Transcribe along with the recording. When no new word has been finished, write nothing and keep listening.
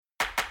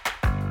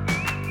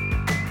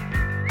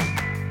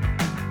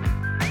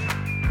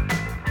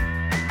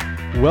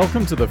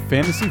Welcome to the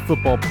Fantasy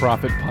Football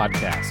Profit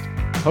Podcast,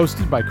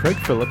 hosted by Craig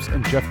Phillips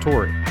and Jeff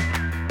Torrey.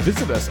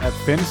 Visit us at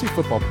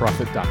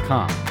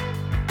fantasyfootballprofit.com.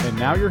 And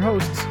now your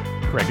hosts,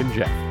 Craig and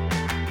Jeff.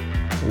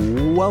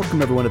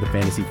 Welcome everyone to the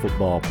Fantasy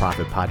Football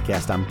Profit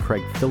Podcast. I'm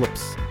Craig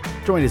Phillips,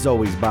 joined as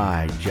always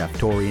by Jeff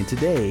Torrey. And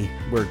today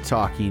we're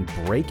talking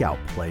breakout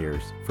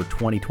players for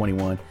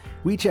 2021.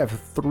 We each have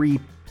three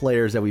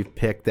players that we've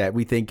picked that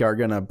we think are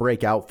going to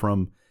break out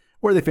from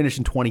where they finished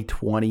in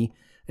 2020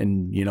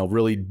 and,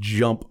 really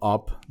jump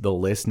up the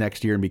list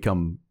next year and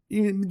become,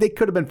 they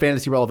could have been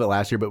fantasy relevant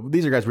last year, but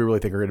these are guys we really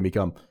think are going to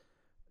become,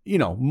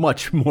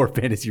 much more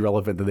fantasy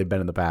relevant than they've been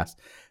in the past.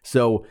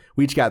 So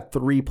we each got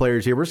three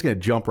players here. We're just going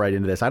to jump right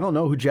into this. I don't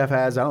know who Jeff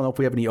has. I don't know if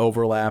we have any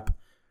overlap.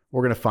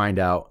 We're going to find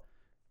out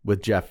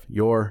with Jeff.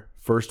 Your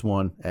first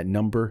one at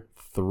number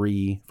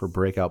 3 for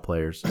breakout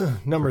players.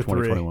 Number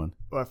 2021.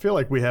 Well, I feel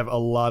like we have a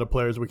lot of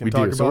players we can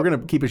talk about. So we're going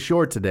to keep it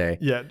short today.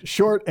 Yeah,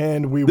 short,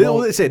 and we will.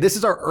 Let's say this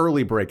is our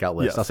early breakout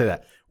list. Yes. I'll say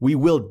that. We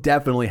will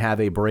definitely have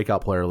a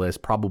breakout player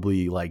list,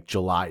 probably like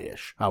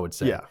July-ish, I would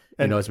say. Yeah.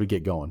 As we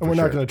get going. And we're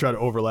not going to try to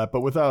overlap,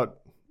 but without.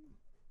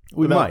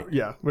 We might.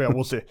 Yeah,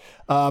 we'll see.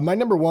 My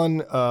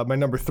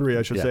number 3,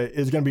 I should say,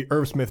 is going to be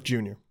Irv Smith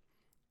Jr.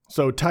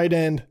 So tight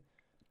end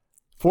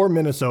for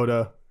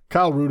Minnesota.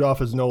 Kyle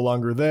Rudolph is no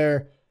longer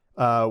there.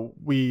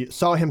 We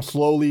saw him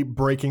slowly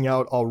breaking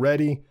out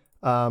already.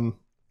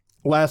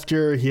 Last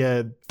year, he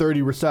had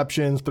 30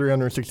 receptions,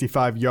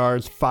 365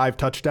 yards, 5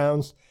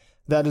 touchdowns.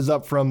 That is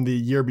up from the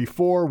year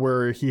before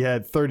where he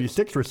had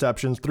 36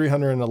 receptions,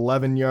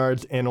 311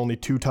 yards, and only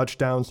 2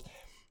 touchdowns.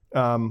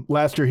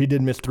 Last year, he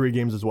did miss 3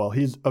 games as well.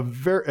 He's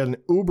an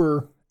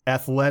uber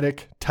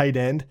athletic tight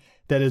end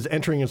that is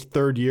entering his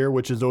 3rd year,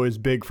 which is always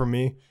big for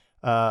me.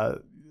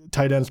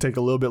 Tight ends take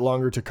a little bit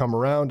longer to come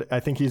around. I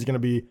think he's going to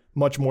be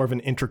much more of an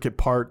intricate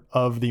part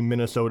of the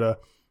Minnesota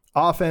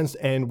offense,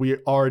 and we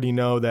already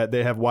know that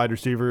they have wide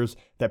receivers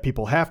that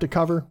people have to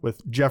cover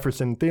with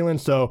Jefferson, Thielen,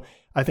 so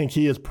I think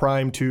he is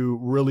primed to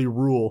really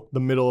rule the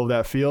middle of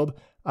that field.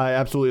 I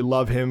absolutely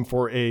love him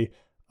for a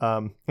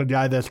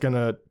guy that's going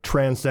to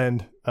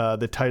transcend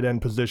the tight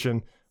end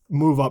position,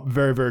 move up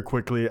very, very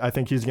quickly. I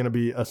think he's going to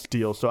be a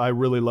steal. So I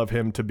really love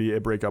him to be a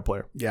breakout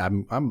player. Yeah,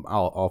 I'm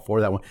all for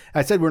that one.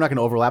 I said we're not going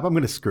to overlap. I'm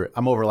going to screw it.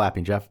 I'm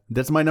overlapping, Jeff.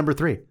 That's my number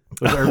 3.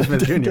 Irv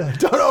Smith Jr.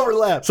 Don't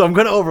overlap. So I'm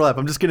going to overlap.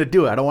 I'm just going to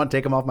do it. I don't want to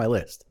take him off my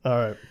list.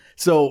 All right.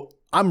 So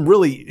I'm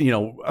really,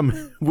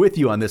 I'm with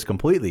you on this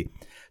completely.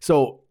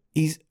 So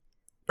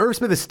Irv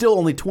Smith is still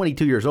only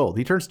 22 years old.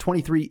 He turns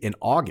 23 in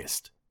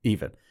August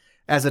even.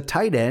 As a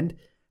tight end,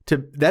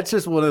 that's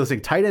just one of those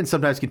things. Tight ends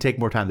sometimes can take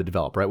more time to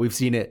develop, right? We've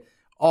seen it.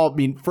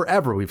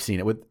 Forever we've seen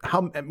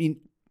it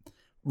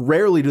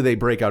rarely do they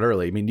break out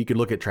early. You can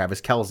look at Travis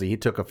Kelce. He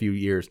took a few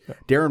years. Yeah.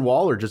 Darren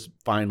Waller just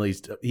finally,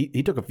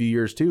 he took a few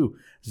years too.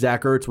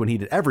 Zach Ertz when he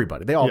did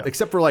everybody. They all,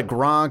 except for like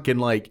Gronk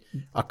and like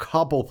a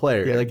couple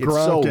players. Yeah, it's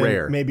so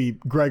rare. Maybe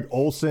Greg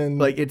Olsen,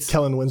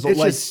 Kellen Winslow.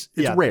 It's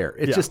rare.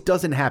 It just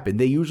doesn't happen.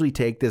 They usually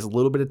take this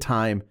little bit of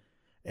time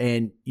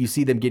and you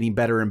see them getting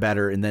better and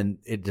better and then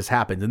it just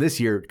happens. And this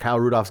year, Kyle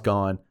Rudolph's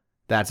gone.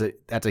 That's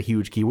a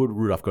huge key. Would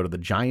Rudolph go to the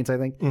Giants, I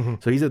think? Mm-hmm.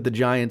 So he's at the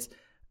Giants.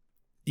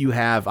 You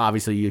have,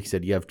 obviously, you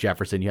said you have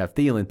Jefferson, you have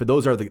Thielen, but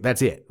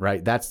that's it,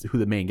 right? That's who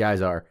the main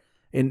guys are.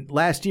 And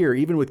last year,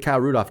 even with Kyle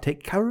Rudolph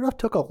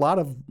took a lot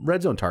of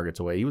red zone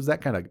targets away. He was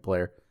that kind of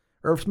player.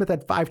 Irv Smith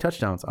had 5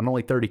 touchdowns on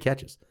only 30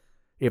 catches.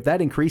 If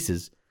that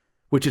increases,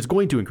 which is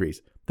going to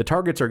increase, the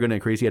targets are going to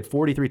increase. He had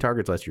 43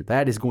 targets last year.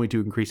 That is going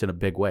to increase in a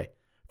big way.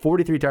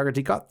 43 targets,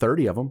 he caught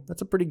 30 of them.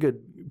 That's a pretty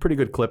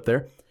good clip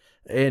there.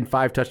 And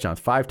 5 touchdowns.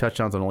 5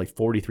 touchdowns on only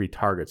 43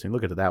 targets. And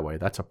look at it that way.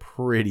 That's a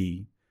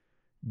pretty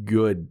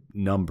good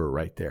number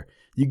right there.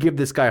 You give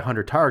this guy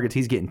 100 targets,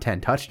 he's getting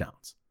 10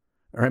 touchdowns.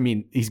 Or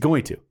he's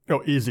going to.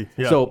 Oh, easy.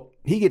 Yeah. So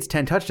he gets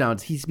 10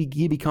 touchdowns.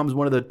 He becomes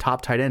one of the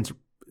top tight ends.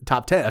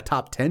 Top 10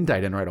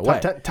 tight end right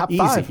away. Top easy.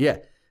 5. Yeah.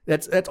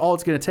 That's all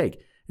it's going to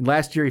take. And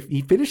last year,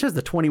 he finished as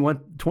the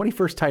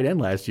 21st tight end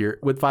last year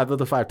with 5 of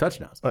the 5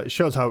 touchdowns. It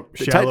shows how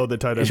shallow the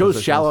tight end is. It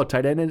shows shallow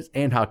tight end is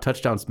and how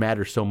touchdowns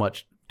matter so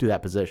much to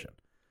that position.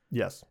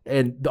 Yes.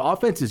 And the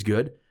offense is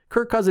good.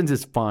 Kirk Cousins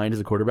is fine as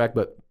a quarterback,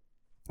 but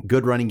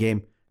good running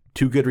game,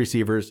 2 good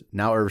receivers.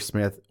 Now Irv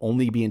Smith,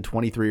 only being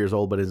 23 years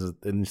old, but is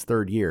in his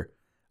 3rd year.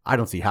 I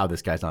don't see how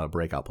this guy's not a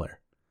breakout player.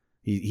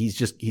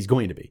 He's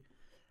going to be.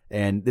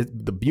 And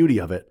the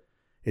beauty of it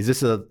is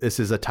this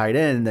is a tight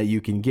end that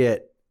you can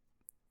get.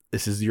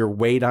 This is your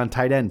wait on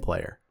tight end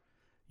player.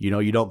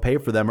 You don't pay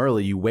for them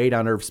early. You wait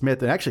on Irv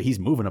Smith, and actually he's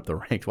moving up the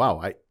ranks.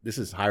 Wow, this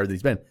is higher than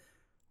he's been.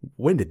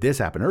 When did this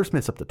happen? Irv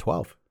Smith's up to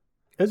 12.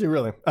 Is he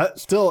really?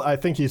 I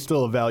think he's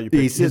still a value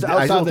pick. He's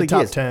outside the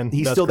top 10.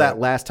 He's still that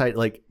last tight.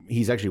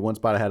 He's actually one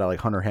spot ahead of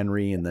Hunter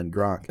Henry and then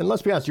Gronk. And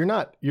let's be honest, you're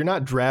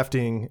not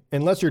drafting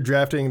unless you're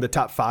drafting the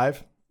top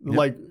 5.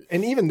 Yep.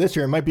 And even this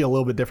year, it might be a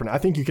little bit different. I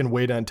think you can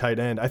wait on tight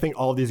end. I think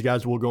all of these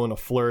guys will go in a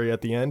flurry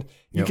at the end.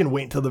 You can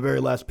wait until the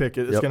very last pick.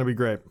 It's going to be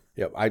great.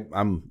 Yep,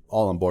 I'm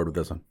all on board with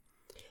this one.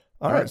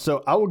 All right,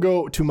 so I will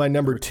go to my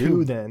number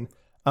 2 then.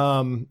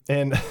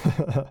 And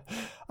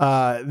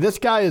This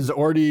guy is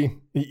already,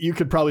 you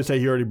could probably say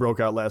he already broke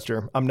out last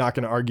year. I'm not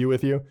going to argue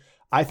with you.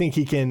 I think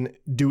he can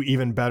do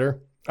even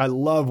better. I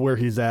love where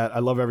he's at. I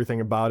love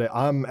everything about it.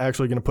 I'm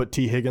actually going to put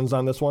T. Higgins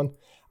on this one.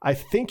 I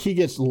think he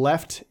gets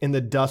left in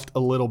the dust a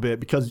little bit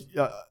because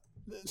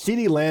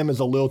CeeDee Lamb is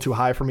a little too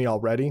high for me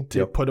already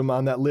to put him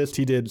on that list.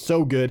 He did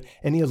so good,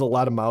 and he has a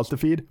lot of mouths to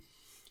feed.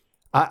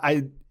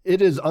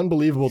 It is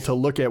unbelievable to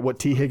look at what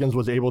T. Higgins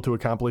was able to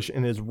accomplish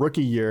in his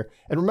rookie year.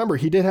 And remember,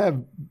 he did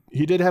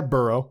have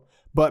Burrow,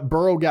 but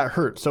Burrow got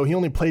hurt, so he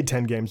only played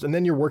 10 games. And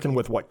then you're working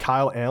with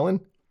Kyle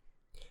Allen,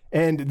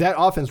 and that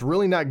offense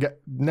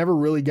never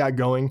really got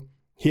going.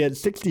 He had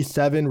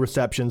 67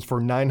 receptions for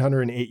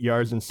 908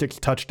 yards and 6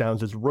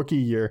 touchdowns his rookie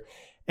year,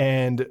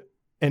 and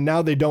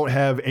now they don't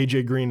have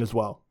AJ Green as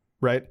well,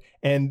 right?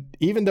 And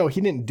even though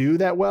he didn't do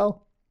that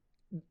well,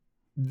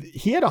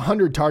 he had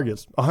 100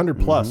 targets, 100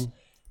 plus.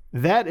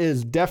 That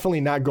is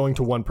definitely not going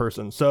to one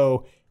person.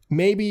 So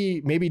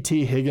maybe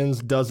T.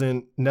 Higgins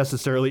doesn't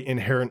necessarily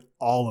inherit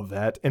all of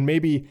that, and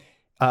maybe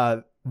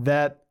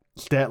that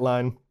stat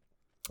line.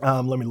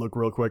 Let me look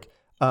real quick.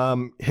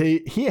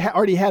 He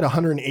already had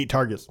 108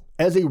 targets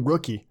as a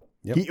rookie.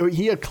 Yep.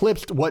 He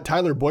eclipsed what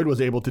Tyler Boyd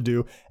was able to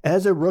do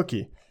as a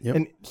rookie. Yep.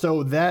 And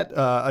so that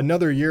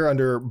another year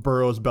under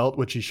Burrow's belt,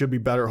 which he should be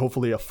better,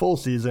 hopefully a full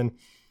season,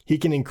 he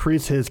can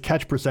increase his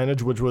catch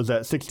percentage, which was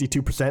at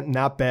 62%,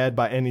 not bad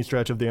by any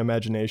stretch of the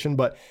imagination.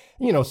 But,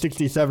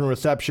 67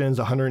 receptions,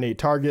 108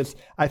 targets.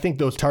 I think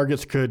those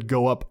targets could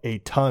go up a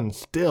ton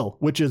still,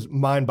 which is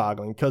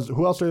mind-boggling because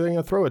who else are they going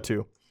to throw it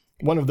to?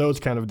 One of those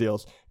kind of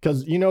deals.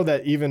 Because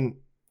that even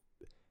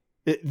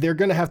they're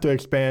going to have to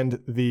expand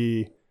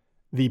the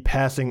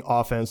passing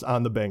offense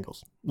on the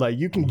Bengals. Like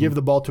you can give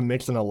the ball to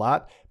Mixon a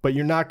lot, but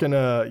you're not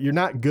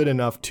good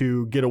enough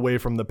to get away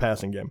from the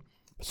passing game.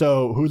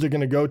 So who's it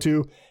going to go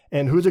to?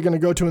 And who's it going to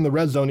go to in the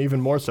red zone even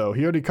more so?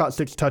 He already caught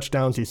 6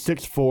 touchdowns. He's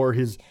 6'4".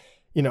 He's,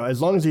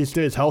 as long as he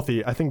stays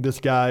healthy, I think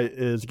this guy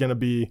is going to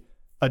be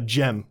a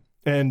gem.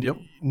 And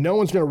no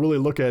one's going to really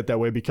look at it that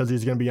way because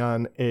he's going to be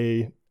on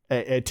a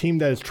team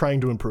that is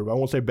trying to improve. I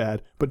won't say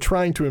bad, but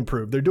trying to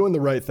improve. They're doing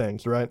the right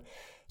things, right?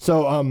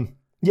 So,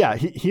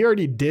 he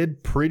already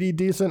did pretty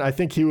decent. I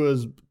think he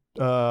was,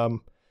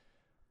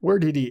 where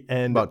did he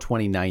end? About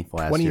 29th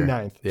last year.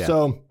 29th. Yeah.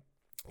 So,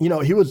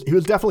 he was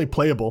definitely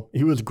playable.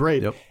 He was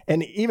great. Yep.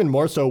 And even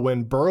more so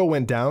when Burrow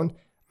went down,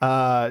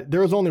 there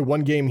was only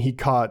one game he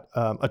caught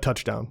a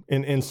touchdown.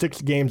 In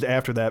 6 games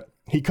after that,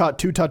 he caught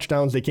 2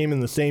 touchdowns. They came in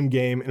the same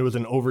game, and it was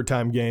an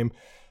overtime game.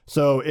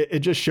 So it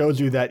just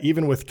shows you that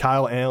even with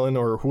Kyle Allen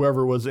or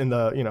whoever was in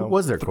the, Who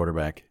was their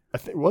quarterback?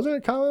 Wasn't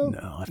it Kyle Allen?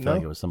 No, I feel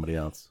like it was somebody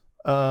else.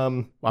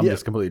 I'm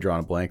just completely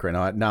drawing a blank right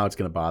now. Now it's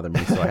going to bother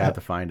me, so I have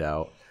to find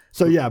out.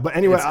 So yeah, but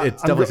anyway,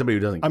 it's definitely somebody who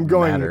doesn't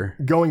matter.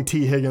 I'm going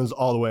T. Higgins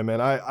all the way, man.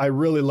 I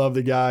really love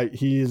the guy.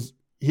 He's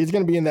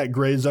going to be in that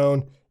gray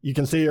zone. You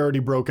can say he already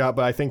broke out,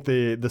 but I think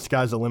the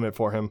sky's the limit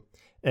for him.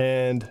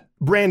 And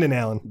Brandon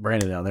Allen.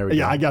 There we go.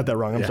 Yeah, I got that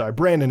wrong. I'm sorry.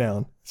 Brandon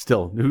Allen.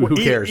 Still, who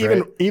cares,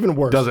 right? Even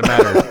worse. Doesn't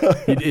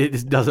matter.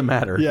 It doesn't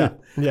matter.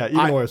 Yeah,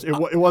 even worse.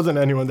 It wasn't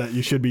anyone that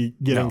you should be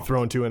getting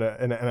thrown to in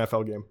an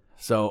NFL game.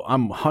 So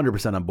I'm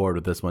 100% on board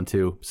with this one,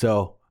 too.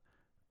 So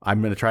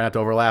I'm going to try not to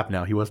overlap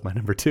now. He was my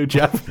number 2,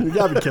 Jeff. You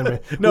got to be kidding me.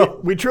 No.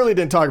 We truly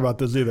didn't talk about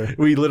this either.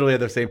 We literally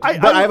had the same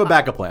time. But I have a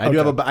backup plan.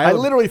 I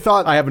literally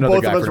thought I have another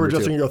both guy of us were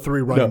just going to go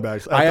 3 running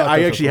backs.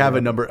 I actually have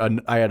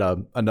I had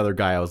another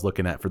guy I was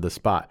looking at for this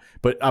spot.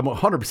 But I'm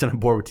 100% on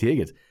board with T.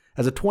 Higgins.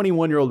 As a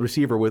 21-year-old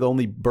receiver with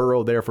only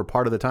Burrow there for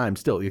part of the time,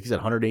 still, he said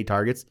 108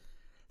 targets,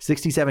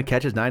 67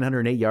 catches,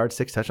 908 yards,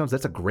 6 touchdowns.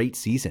 That's a great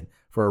season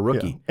for a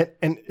rookie. Yeah.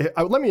 And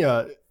let me,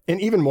 and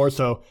even more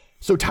so,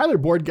 Tyler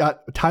Boyd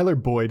got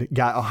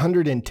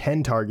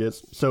 110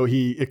 targets, so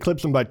he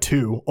eclipsed him by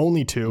 2,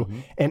 only 2. Mm-hmm.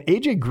 And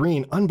AJ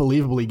Green,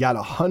 unbelievably, got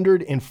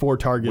 104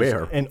 targets.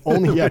 Where? And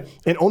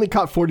only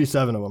caught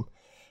 47 of them.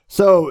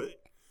 So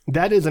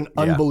that is an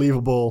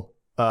unbelievable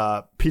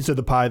piece of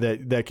the pie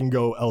that can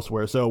go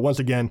elsewhere. So once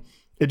again,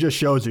 it just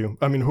shows you.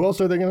 I mean, who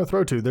else are they going to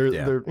throw to? They're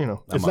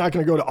it's not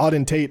going to go to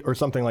Auden Tate or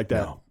something like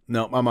that.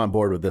 No, I'm on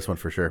board with this one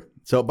for sure.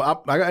 So,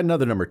 but I got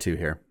another number 2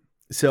 here.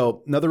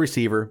 So another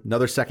receiver,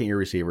 another second-year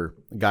receiver,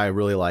 a guy I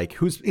really like,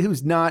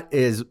 who's not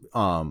as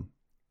not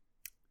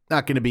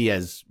going to be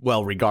as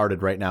well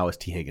regarded right now as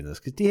T. Higgins is,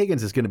 because T.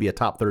 Higgins is going to be a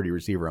top 30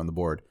 receiver on the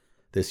board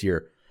this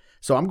year.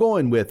 So I'm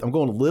going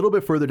a little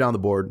bit further down the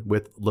board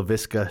with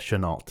Laviska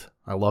Shenault.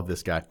 I love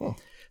this guy. Oh.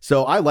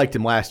 So I liked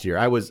him last year.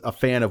 I was a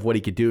fan of what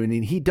he could do, and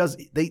he does.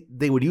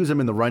 They would use him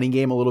in the running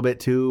game a little bit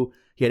too.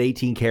 He had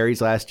 18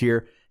 carries last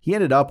year. He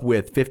ended up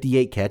with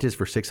 58 catches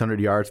for 600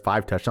 yards,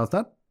 5 touchdowns.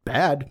 Not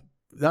bad.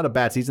 Not a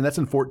bad season. That's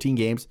in 14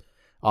 games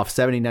off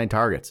 79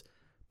 targets.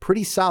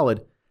 Pretty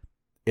solid.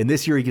 And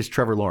this year he gets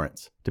Trevor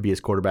Lawrence to be his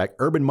quarterback.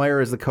 Urban Meyer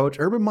is the coach.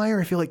 Urban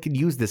Meyer, I feel like, could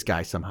use this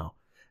guy somehow.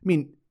 I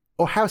mean,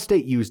 Ohio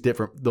State used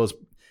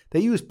they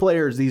use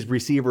players, these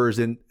receivers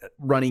in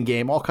running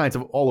game, all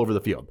over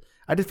the field.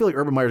 I just feel like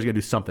Urban Meyer is going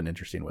to do something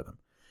interesting with him.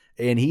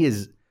 And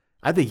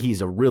I think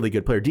he's a really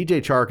good player.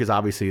 DJ Chark is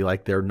obviously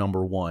like their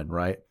number 1,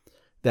 right?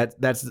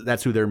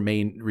 That's who their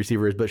main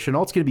receiver is. But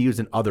Shenault's going to be used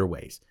in other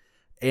ways.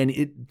 And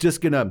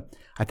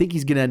I think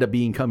he's going to end up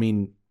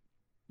becoming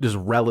just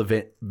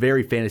relevant,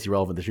 very fantasy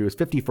relevant this year. He was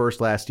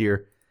 51st last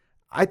year.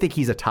 I think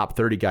he's a top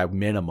 30 guy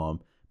minimum,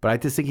 but I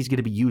just think he's going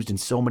to be used in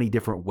so many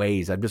different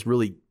ways. I'm just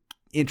really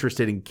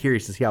interested and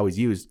curious to see how he's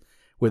used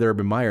with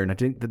Urban Meyer. And I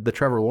think the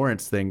Trevor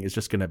Lawrence thing is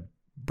just going to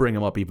bring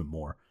him up even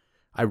more.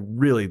 I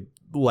really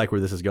like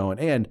where this is going.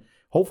 And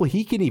hopefully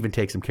he can even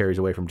take some carries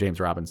away from James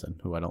Robinson,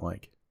 who I don't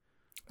like.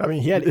 I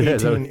mean, he had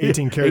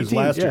 18 carries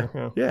last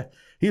year. Yeah.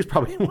 He was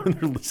probably one of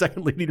their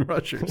second leading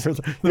rushers.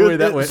 The way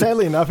that went.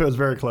 Sadly enough, it was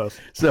very close.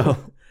 So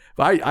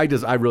I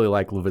really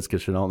like Laviska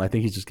Shenault, and I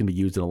think he's just going to be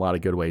used in a lot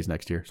of good ways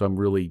next year. So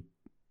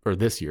later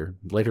this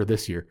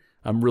year,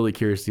 I'm really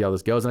curious to see how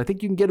this goes. And I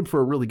think you can get him for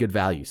a really good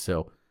value.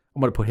 So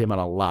I'm going to put him on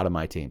a lot of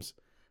my teams.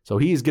 So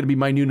he's going to be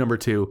my new number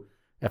 2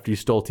 after you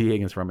stole T.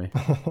 Higgins from me.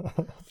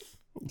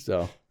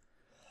 So.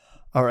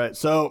 All right.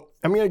 So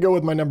I'm going to go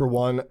with my number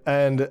 1.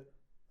 And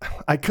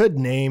I could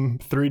name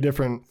 3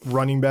 different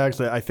running backs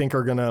that I think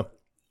are going to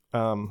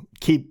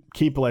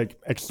keep like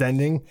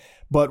extending.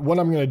 But what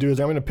I'm going to do is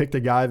I'm going to pick the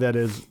guy that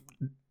is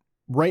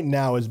right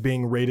now is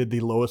being rated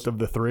the lowest of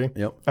the 3.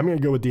 Yep. I'm going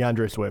to go with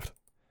DeAndre Swift.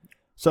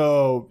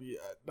 So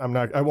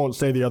I won't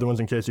say the other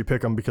ones in case you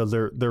pick them because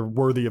they're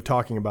worthy of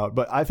talking about.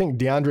 But I think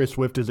DeAndre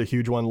Swift is a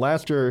huge one.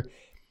 Last year,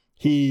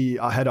 he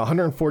had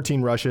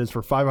 114 rushes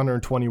for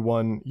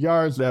 521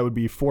 yards. That would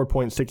be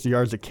 4.6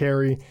 yards a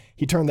carry.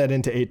 He turned that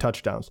into 8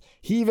 touchdowns.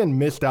 He even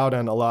missed out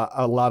on a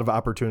lot of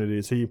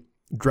opportunities. He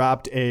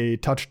dropped a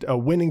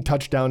winning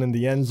touchdown in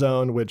the end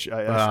zone, which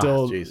I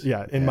still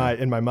in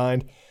my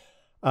mind.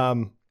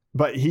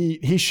 But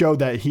he showed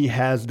that he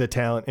has the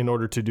talent in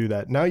order to do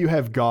that. Now you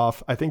have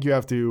Goff. I think you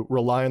have to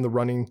rely on the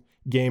running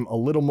game a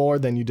little more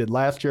than you did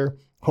last year.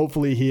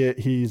 Hopefully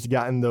he's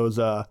gotten those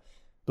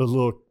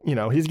little,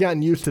 he's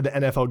gotten used to the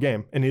NFL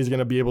game, and he's going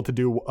to be able to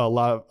do a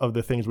lot of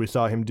the things we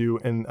saw him do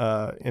in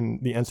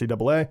the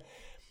NCAA.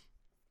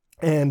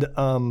 And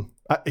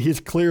he's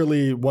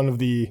clearly one of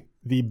the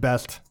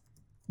best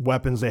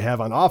weapons they have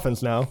on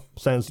offense now,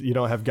 since you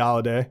don't have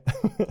Galladay.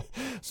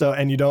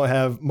 And you don't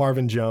have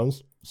Marvin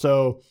Jones.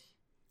 So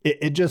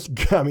it just,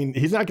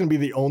 he's not going to be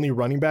the only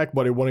running back,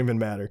 but it won't even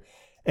matter.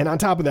 And on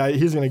top of that,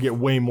 he's going to get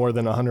way more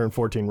than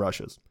 114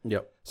 rushes.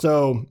 Yep.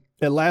 So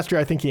last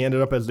year, I think he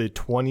ended up as the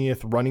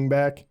 20th running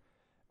back.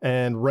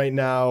 And right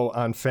now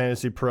on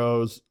Fantasy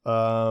Pros,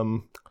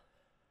 I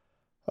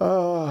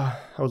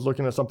was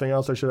looking at something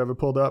else. I should have it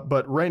pulled up.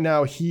 But right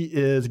now he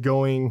is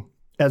going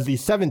as the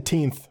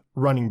 17th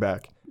running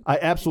back. I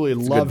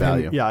absolutely love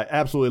him. Yeah, I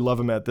absolutely love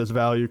him at this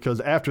value, because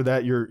after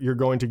that, you're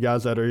going to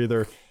guys that are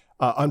either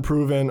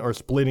unproven or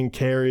splitting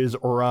carries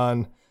or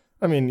on.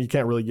 You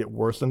can't really get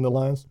worse than the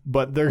Lions,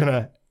 but they're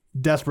gonna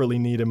desperately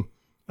need him.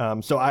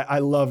 So I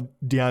love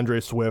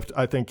DeAndre Swift.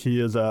 I think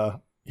he's a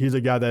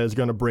guy that is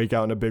going to break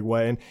out in a big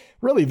way. And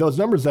really, those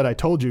numbers that I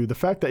told you, the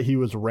fact that he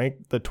was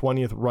ranked the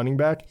 20th running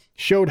back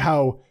showed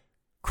how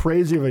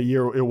crazy of a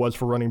year it was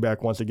for running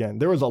back once again.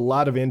 There was a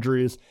lot of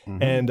injuries,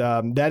 and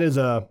that is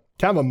a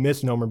kind of a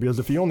misnomer, because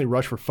if you only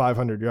rush for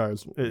 500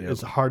 yards,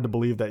 it's hard to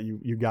believe that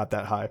you got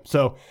that high.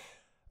 So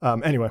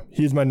anyway,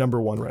 he's my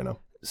number 1 right now.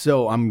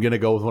 So I'm going to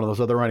go with one of those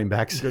other running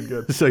backs.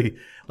 Good. So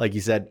like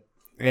you said,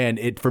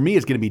 and for me,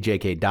 it's going to be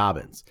J.K.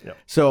 Dobbins. Yep.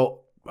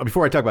 So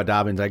before I talk about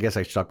Dobbins, I guess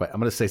I should I'm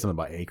going to say something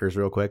about Akers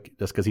real quick,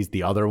 just because he's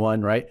the other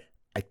one, right?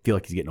 I feel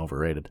like he's getting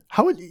overrated.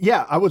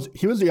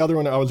 He was the other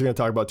one I was going to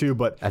talk about too,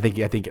 but I think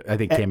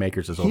Cam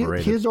Akers is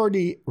overrated. He's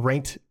already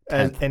ranked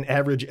as an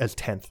average as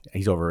 10th.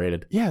 He's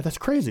overrated. Yeah, that's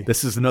crazy.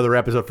 This is another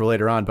episode for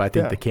later on, but I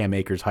think the Cam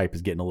Akers hype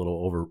is getting a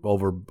little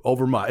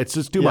over much. It's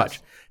just too much.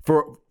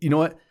 For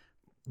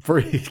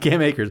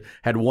Cam Akers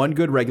had one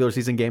good regular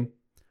season game.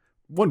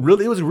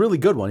 It was a really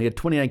good one. He had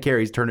 29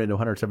 carries, turned it into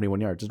 171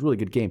 yards. It's a really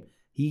good game.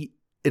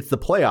 It's the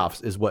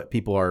playoffs is what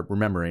people are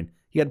remembering.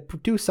 He had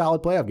 2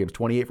 solid playoff games,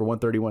 28 for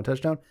 131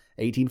 touchdown,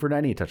 18 for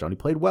 90 touchdown. He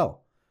played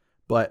well,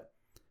 but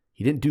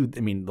he didn't do,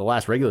 the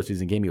last regular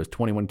season game, he was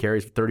 21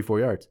 carries for 34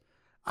 yards.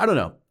 I don't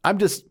know. I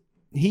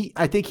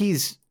think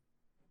he's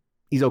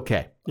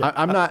okay.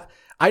 Yeah,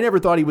 I never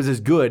thought he was as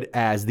good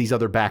as these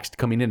other backs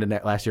coming into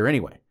that last year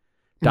anyway.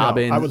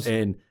 Dobbins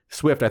and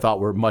Swift, I thought,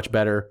 were much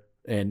better.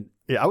 And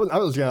I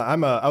was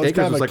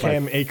kind of a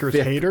Cam Akers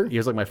hater. He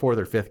was like my 4th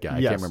or 5th guy.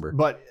 I can't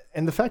remember.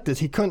 And the fact is,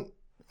 he couldn't.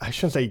 I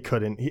shouldn't say he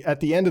couldn't. At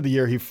the end of the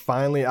year, he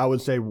finally, I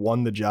would say,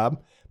 won the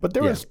job. But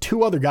there was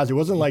 2 other guys. It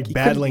wasn't like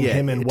battling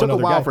him and one other guy. It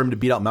took a while for him to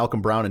beat out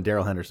Malcolm Brown and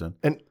Darrell Henderson.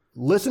 And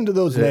listen to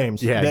those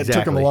names. That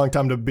took him a long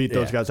time to beat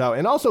those guys out.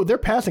 And also, their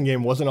passing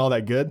game wasn't all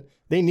that good.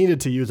 They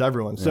needed to use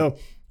everyone. Yeah. So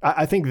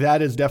I think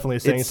that is definitely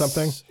saying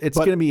something. It's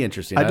going to be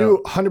interesting. I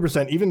do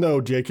 100%. Even though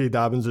J.K.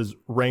 Dobbins is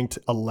ranked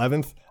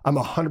 11th, I'm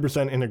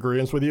 100% in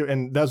agreement with you.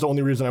 And that's the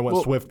only reason I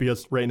went Swift,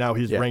 because right now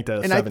he's ranked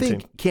at 17. And I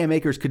think Cam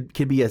Akers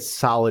could be a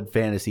solid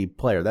fantasy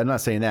player. I'm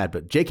not saying that,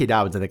 but J.K.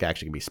 Dobbins I think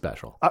actually can be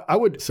special. I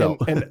would. So.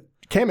 And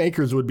Cam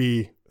Akers would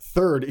be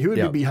 3rd. He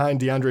would be behind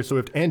DeAndre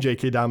Swift and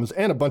J.K. Dobbins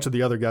and a bunch of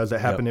the other guys that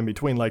happen in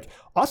between. Like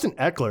Austin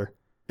Eckler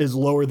is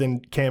lower than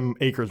Cam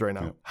Akers right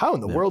now. Yeah. How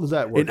in the world does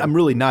that work? And I'm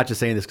really not just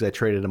saying this because I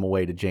traded him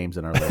away to James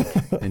in our league,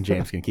 and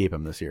James can keep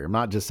him this year. I'm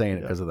not just saying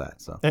it because of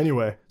that. So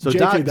anyway, so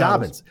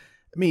Dobbins.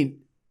 I mean,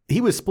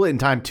 he was splitting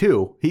time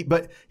too. He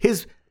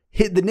was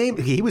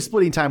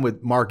splitting time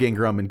with Mark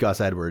Ingram and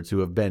Gus Edwards, who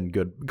have been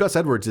good. Gus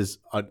Edwards is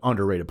an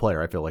underrated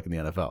player, I feel like, in the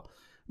NFL.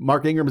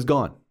 Mark Ingram is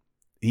gone.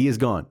 He is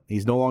gone.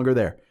 He's no longer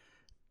there.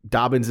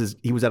 Dobbins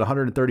he was at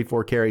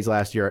 134 carries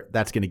last year.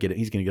 He's going to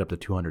get up to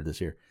 200 this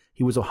year.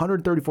 He was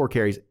 134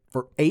 carries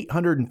for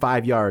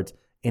 805 yards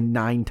and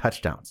 9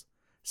 touchdowns.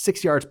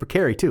 6 yards per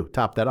carry too.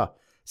 Top that off.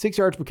 6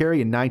 yards per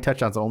carry and 9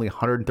 touchdowns on only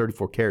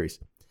 134 carries.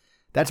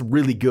 That's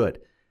really good.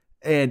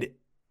 And I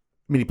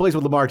mean, he plays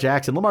with Lamar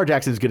Jackson. Lamar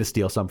Jackson is going to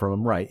steal some from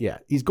him, right? Yeah,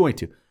 he's going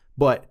to.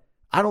 But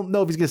I don't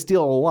know if he's going to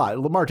steal a lot.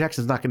 Lamar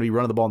Jackson's not going to be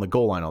running the ball on the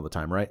goal line all the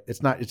time, right? It's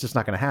just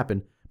not going to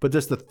happen. But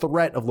just the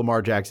threat of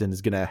Lamar Jackson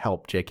is going to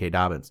help J.K.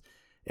 Dobbins.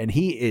 And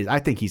I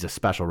think he's a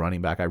special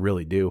running back. I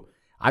really do.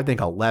 I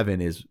think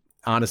 11 is,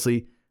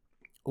 honestly,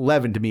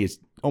 11 to me is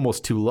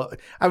almost too low.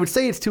 I would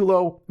say it's too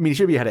low. I mean, he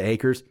should be ahead of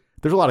Akers.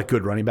 There's a lot of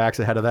good running backs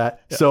ahead of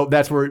that. Yeah. So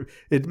that's where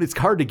it's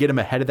hard to get him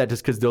ahead of that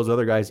just because those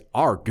other guys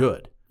are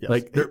good.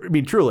 Yes.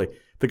 Truly,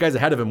 the guys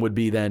ahead of him would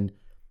be then,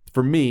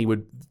 for me,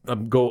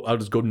 I'll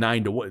just go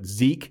 9 to 1.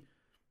 Zeke,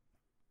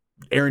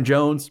 Aaron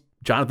Jones,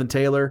 Jonathan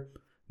Taylor,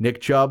 Nick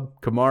Chubb,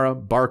 Kamara,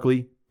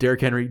 Barkley, Derrick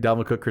Henry,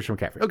 Dalvin Cook, Christian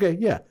McCaffrey. Okay,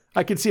 yeah.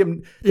 I can see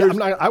him. Yeah,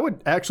 I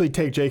would actually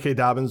take J.K.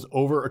 Dobbins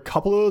over a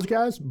couple of those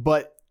guys,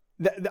 but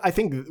I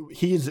think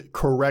he's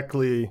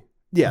correctly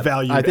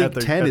valued. I think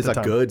 10 is a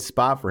good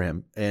spot for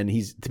him, and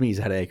he's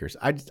ahead of Akers.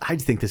 I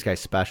just think this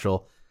guy's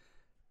special.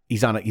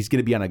 He's going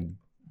to be on a.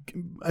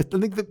 I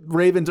think the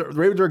Ravens are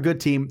a good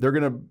team. They're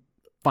going to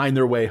find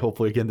their way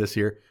hopefully again this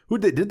year.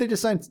 Did they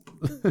just sign?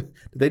 Did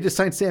they just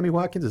sign Sammy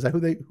Watkins? Is that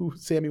who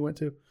Sammy went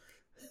to?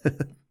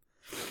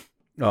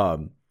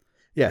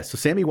 Yeah, so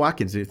Sammy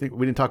Watkins, we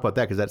didn't talk about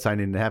that because that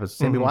signing didn't happen. So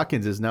Sammy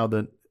Watkins is now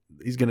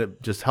he's going to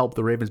just help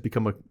the Ravens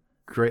become a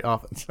great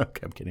offense.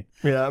 Okay, I'm kidding.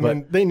 Yeah, I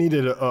mean, they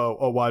needed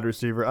a wide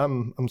receiver.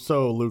 I'm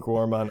so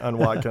lukewarm on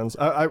Watkins.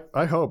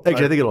 I hope.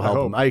 Actually, I think it'll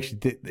help him. I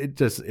actually,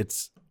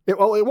 it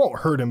won't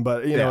hurt him,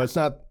 but you know, it's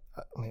not.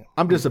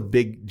 I'm just a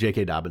big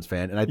J.K. Dobbins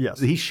fan, and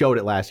he showed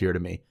it last year to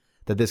me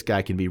that this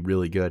guy can be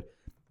really good.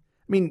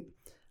 I mean,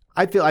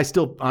 I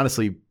still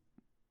honestly,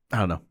 I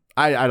don't know.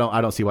 I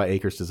don't see why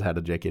Akers is ahead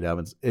of J.K.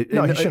 Dobbins. He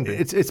shouldn't be.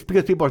 It's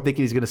because people are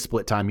thinking he's going to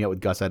split time yet with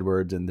Gus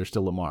Edwards, and there's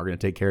still Lamar going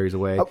to take carries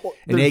away.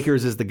 And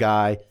Akers is the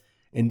guy.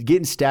 And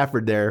getting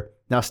Stafford there,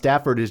 now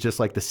Stafford is just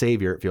like the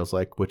savior, it feels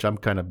like, which I'm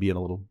kind of being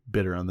a little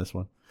bitter on this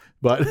one.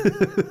 But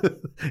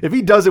if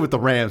he does it with the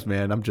Rams,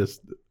 man, I'm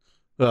just,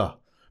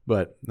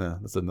 But no,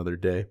 that's another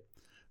day.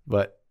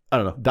 But I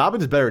don't know.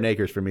 Dobbins is better than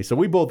Akers for me. So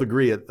we both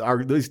agree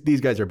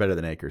these guys are better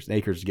than Akers.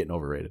 Akers is getting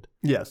overrated.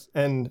 Yes.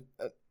 And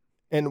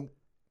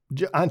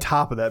on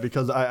top of that,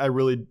 because I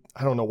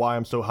don't know why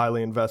I'm so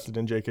highly invested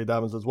in J.K.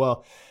 Dobbins as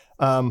well.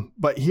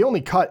 But he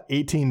only caught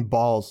 18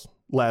 balls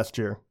last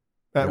year,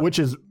 which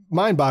is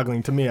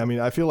mind-boggling to me. I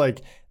mean, I feel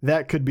like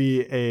that could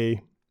be a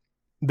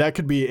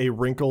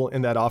wrinkle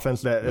in that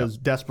offense that is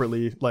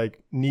desperately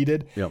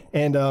needed. Yep.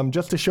 And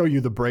just to show you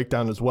the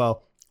breakdown as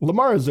well,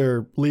 Lamar is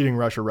their leading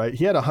rusher, right?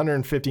 He had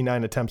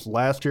 159 attempts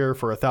last year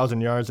for 1,000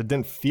 yards. It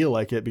didn't feel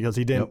like it because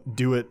he didn't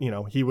do it. You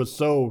know, he was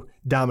so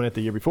dominant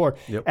the year before.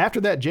 Yep.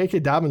 After that, J.K.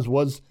 Dobbins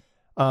was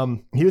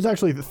he was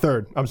actually the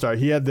third. I'm sorry.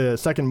 He had the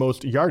second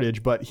most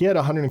yardage, but he had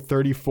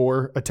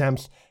 134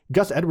 attempts.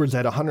 Gus Edwards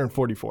had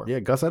 144.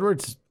 Yeah, Gus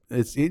Edwards,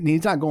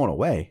 he's not going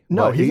away.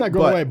 No, he's not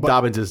going away. But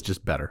Dobbins is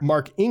just better.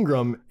 Mark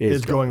Ingram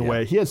is going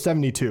away. He has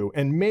 72.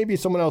 And maybe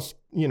someone else,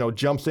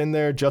 jumps in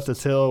there,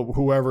 Justice Hill,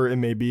 whoever it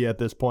may be at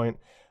this point.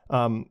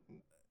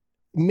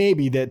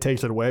 Maybe that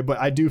takes it away, but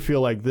I do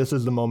feel like this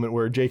is the moment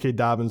where J.K.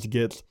 Dobbins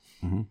gets.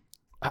 Mm-hmm.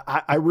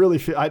 I really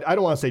feel I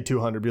don't want to say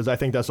 200 because I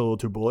think that's a little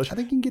too bullish. I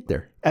think he can get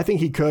there. I think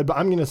he could, but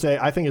I'm going to say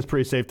I think it's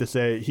pretty safe to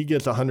say he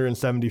gets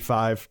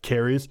 175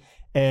 carries.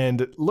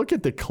 And look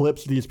at the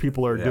clips these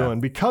people are doing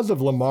because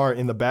of Lamar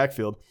in the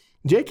backfield.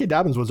 J.K.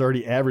 Dobbins was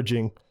already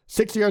averaging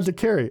 6 yards a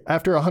carry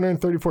after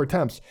 134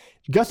 attempts.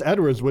 Gus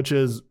Edwards,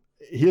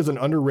 he is an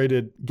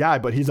underrated guy,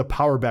 but he's a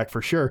power back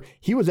for sure.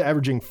 He was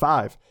averaging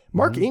 5.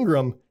 Mark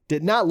Ingram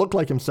did not look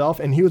like himself,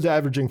 and he was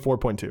averaging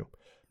 4.2.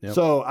 Yep.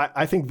 So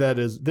I think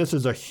this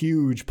is a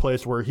huge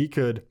place where he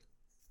could,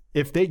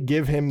 if they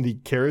give him the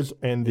carries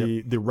and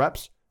the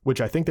reps,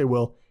 which I think they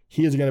will,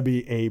 he is going to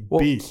be a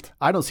beast.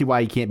 I don't see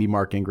why he can't be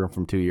Mark Ingram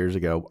from 2 years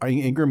ago.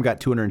 Ingram got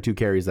 202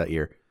 carries that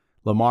year.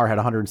 Lamar had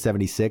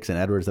 176 and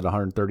Edwards at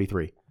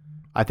 133.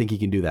 I think he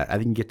can do that. I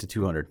think he can get to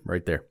 200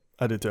 right there.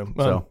 I did too.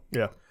 So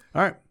yeah.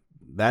 All right.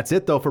 That's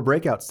it though for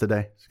breakouts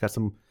today.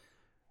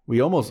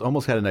 We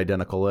almost had an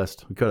identical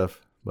list. We could have,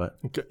 but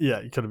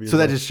yeah, you could have. So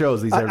that just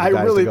shows these are the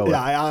guys to go with.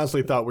 I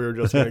honestly thought we were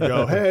just going to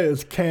go, hey,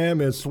 it's Cam,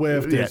 it's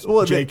Swift, it's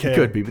JK. It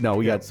could be, but no,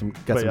 we got some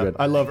good.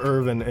 I love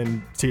Irv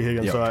and T.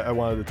 Higgins, so I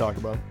wanted to talk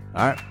about him.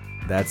 All right.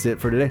 That's it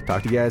for today.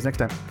 Talk to you guys next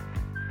time.